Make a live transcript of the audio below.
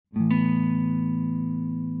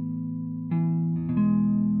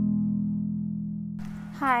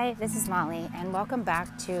Hi, this is Molly, and welcome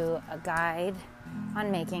back to a guide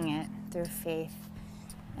on making it through faith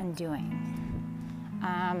and doing.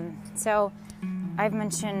 So I've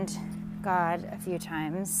mentioned God a few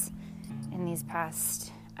times in these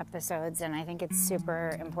past episodes, and I think it's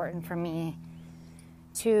super important for me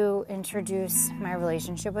to introduce my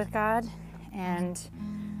relationship with God and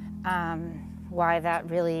why that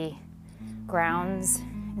really grounds,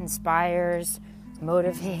 inspires,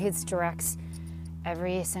 motivates, directs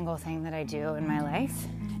every single thing that I do in my life.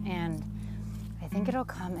 And I think it'll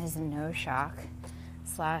come as no shock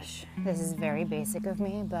 / this is very basic of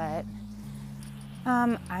me, but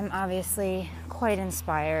I'm obviously quite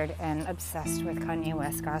inspired and obsessed with Kanye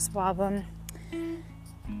West's gospel album.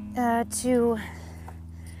 To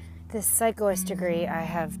this psychoist degree, I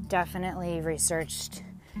have definitely researched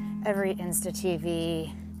every Insta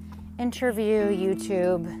TV, interview,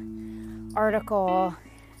 YouTube, article,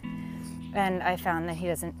 and I found that he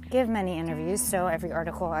doesn't give many interviews, so every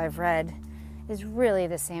article I've read is really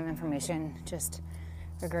the same information, just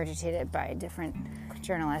regurgitated by different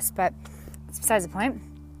journalists. But it's besides the point.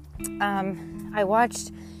 I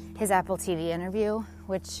watched his Apple TV interview,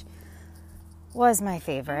 which was my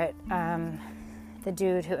favorite. The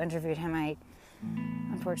dude who interviewed him, I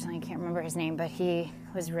unfortunately can't remember his name, but he's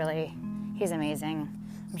amazing.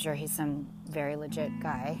 I'm sure he's some very legit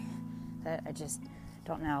guy that I just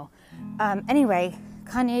don't know. Anyway,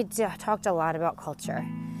 Kanye talked a lot about culture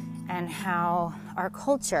and how our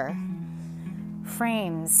culture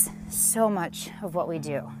frames so much of what we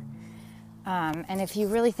do. And if you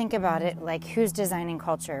really think about it, like, who's designing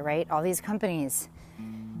culture, right? All these companies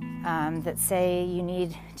that say you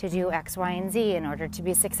need to do X, Y, and Z in order to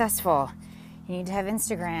be successful. You need to have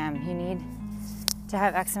Instagram. You need to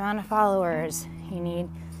have X amount of followers. You need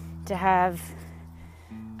to have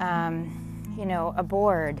a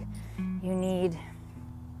board. You need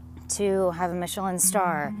to have a Michelin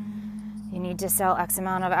star. You need to sell X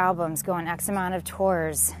amount of albums, go on X amount of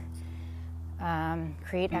tours,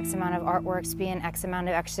 create X amount of artworks, be in X amount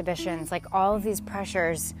of exhibitions. Like, all of these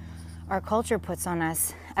pressures our culture puts on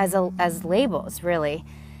us as labels, really.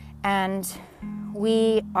 And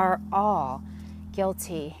we are all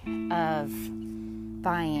guilty of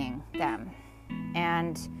buying them.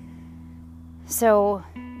 And so,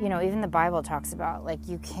 even the Bible talks about, like,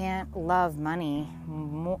 you can't love money.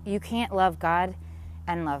 You can't love God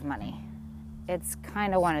and love money. It's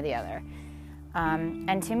kind of one or the other.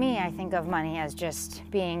 And to me, I think of money as just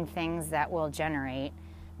being things that will generate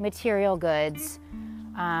material goods,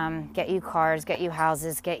 get you cars, get you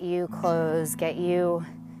houses, get you clothes, get you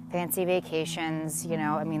fancy vacations.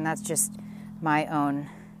 That's just my own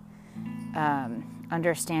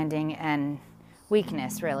understanding and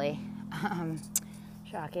weakness, really.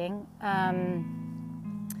 Shocking.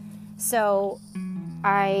 So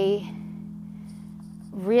I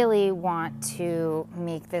really want to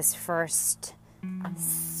make this first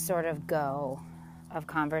sort of go of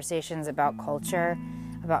conversations about culture,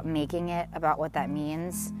 about making it, about what that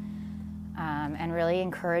means, and really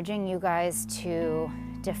encouraging you guys to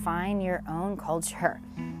define your own culture,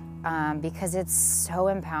 because it's so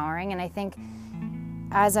empowering. And I think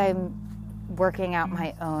as I'm working out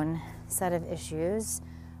my own set of issues,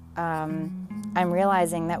 I'm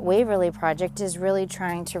realizing that Waverly Project is really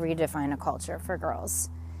trying to redefine a culture for girls.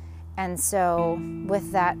 And so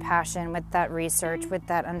with that passion, with that research, with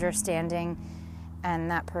that understanding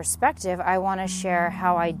and that perspective, I want to share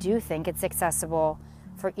how I do think it's accessible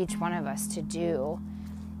for each one of us to do,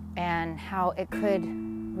 and how it could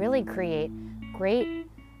really create great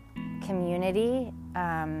community,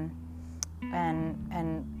 and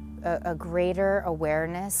a greater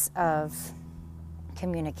awareness of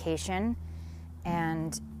communication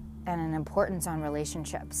and an importance on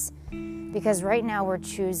relationships. Because right now we're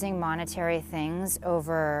choosing monetary things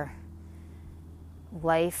over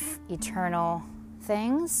life, eternal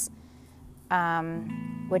things,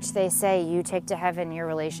 which they say you take to heaven your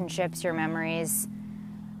relationships, your memories,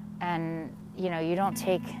 and you don't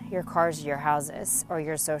take your cars, your houses, or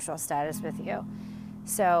your social status with you.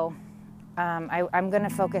 So I'm going to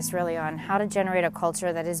focus really on how to generate a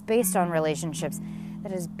culture that is based on relationships,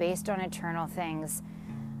 that is based on eternal things,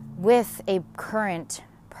 with a current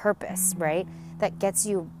purpose, right? That gets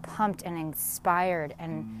you pumped and inspired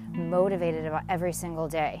and motivated about every single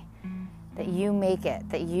day. That you make it,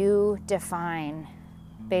 that you define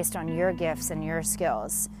based on your gifts and your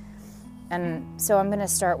skills. And so I'm going to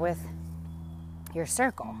start with your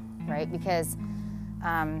circle, right? Because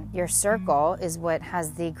your circle is what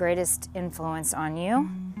has the greatest influence on you,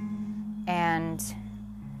 and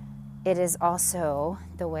it is also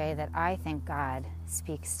the way that I think God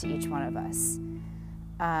speaks to each one of us.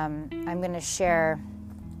 I'm going to share.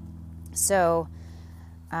 So,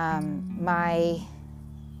 my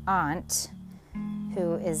aunt,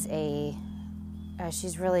 who is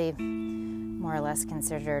she's really more or less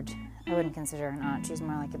considered, I wouldn't consider her an aunt, she's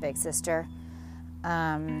more like a big sister.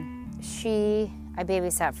 I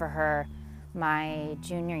babysat for her my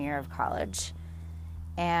junior year of college.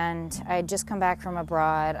 And I had just come back from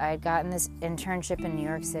abroad. I had gotten this internship in New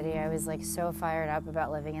York City. I was like so fired up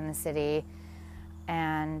about living in the city.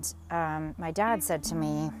 And my dad said to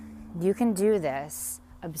me, you can do this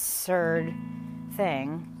absurd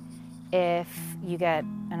thing if you get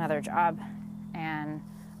another job. And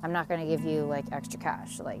I'm not going to give you like extra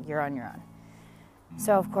cash. Like, you're on your own.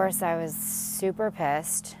 So of course I was super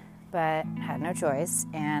pissed, but had no choice.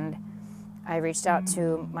 And I reached out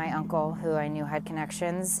to my uncle, who I knew had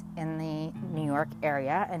connections in the New York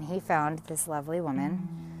area, and he found this lovely woman,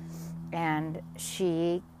 and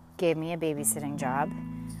she gave me a babysitting job.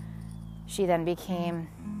 She then became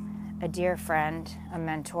a dear friend, a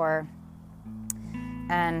mentor,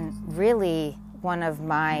 and really one of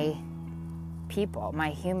my people, my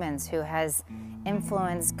humans, who has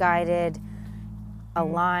influenced, guided,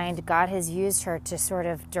 aligned. God has used her to sort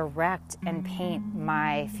of direct and paint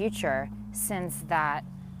my future since that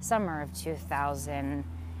summer of 2008.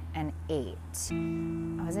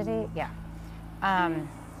 Was it 8? Yeah.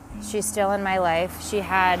 She's still in my life. She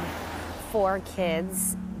had 4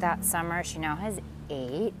 kids that summer. She now has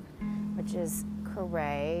 8, which is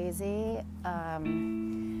crazy.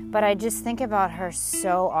 But I just think about her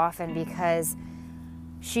so often because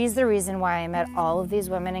she's the reason why I met all of these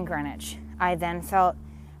women in Greenwich. I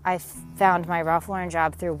found my Ralph Lauren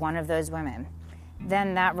job through one of those women.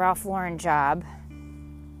 Then that Ralph Lauren job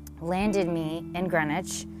landed me in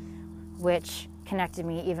Greenwich, which connected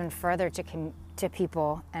me even further to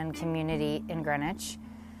people and community in Greenwich,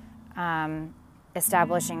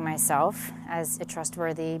 establishing myself as a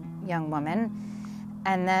trustworthy young woman.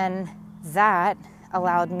 And then that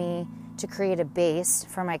allowed me to create a base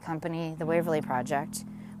for my company, the Waverly Project,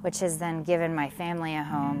 which has then given my family a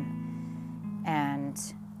home and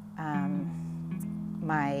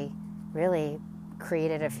really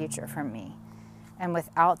created a future for me. And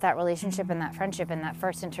without that relationship and that friendship and that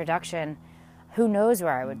first introduction, who knows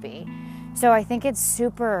where I would be. So I think it's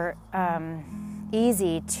super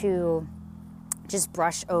easy to just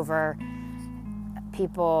brush over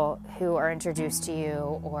people who are introduced to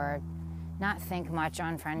you, or not think much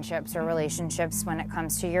on friendships or relationships when it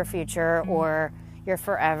comes to your future or your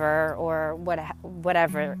forever or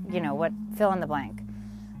whatever, fill in the blank.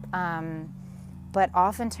 But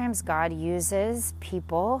oftentimes God uses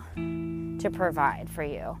people to provide for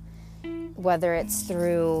you, whether it's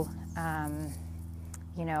through,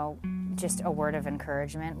 just a word of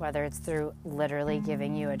encouragement, whether it's through literally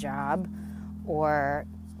giving you a job or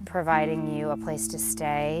providing you a place to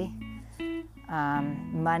stay,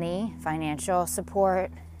 money, financial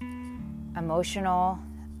support, emotional.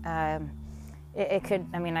 I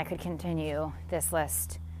could continue this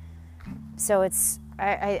list. So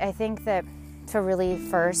I think that to really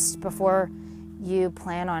first, before you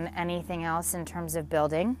plan on anything else in terms of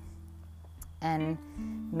building and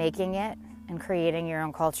making it and creating your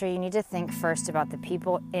own culture, you need to think first about the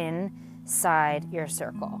people inside your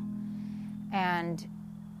circle. And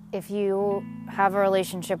if you have a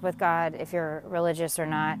relationship with God, if you're religious or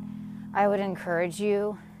not, I would encourage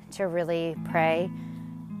you to really pray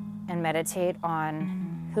and meditate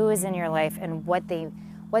on who is in your life and what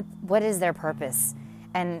is their purpose,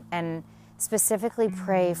 and specifically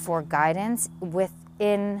pray for guidance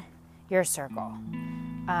within your circle.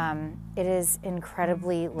 It is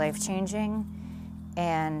incredibly life-changing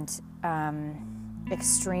and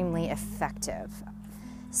extremely effective.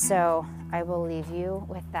 So I will leave you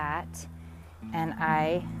with that, and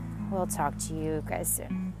I will talk to you guys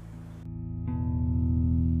soon.